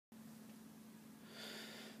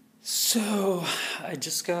So, I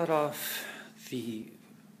just got off the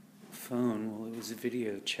phone. Well, it was a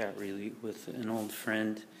video chat really with an old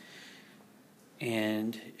friend,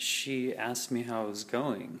 and she asked me how it was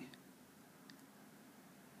going.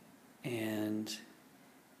 And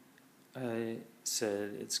I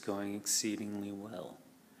said it's going exceedingly well.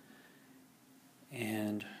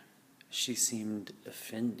 And she seemed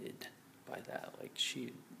offended by that. Like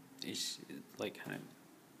she like kind of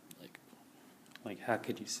like how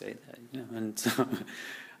could you say that? You know, and so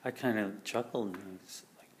I kind of chuckled and I was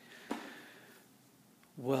like,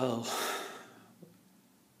 well,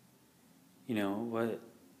 you know, what,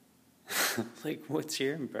 like, what's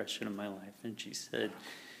your impression of my life? And she said,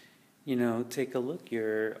 you know, take a look,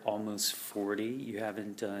 you're almost 40, you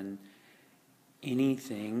haven't done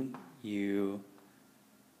anything, you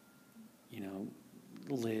know,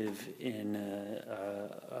 live in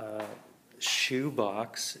a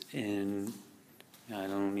shoebox in, I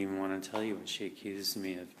don't even want to tell you what she accused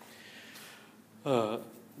me of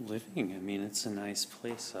living. I mean, it's a nice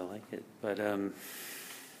place, I like it, but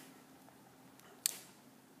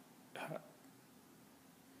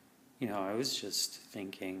you know, I was just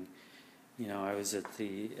thinking, you know, I was at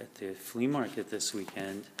the flea market this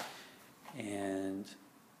weekend, and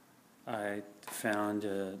I found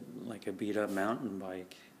a beat up mountain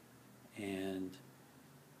bike, and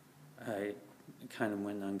I kind of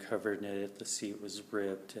went and uncovered it. The seat was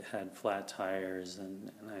ripped, it had flat tires, and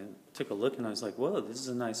I took a look and I was like, whoa, this is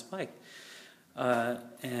a nice bike.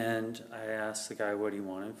 And I asked the guy what he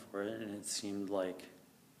wanted for it, and it seemed like,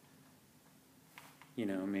 you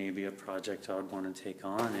know, maybe a project I would want to take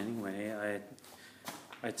on. Anyway,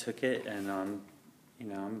 I took it, and you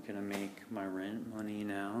know, I'm gonna make my rent money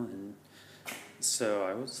now, and so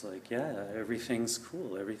I was like, yeah, everything's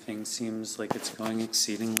cool. Everything seems like it's going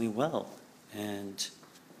exceedingly well, and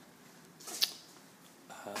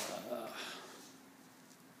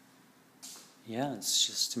yeah, it's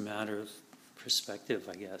just a matter of perspective,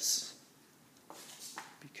 I guess,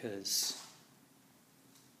 because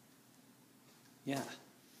yeah,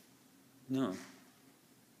 no,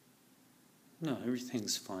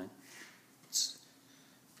 everything's fine.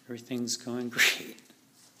 Everything's going great.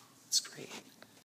 It's great.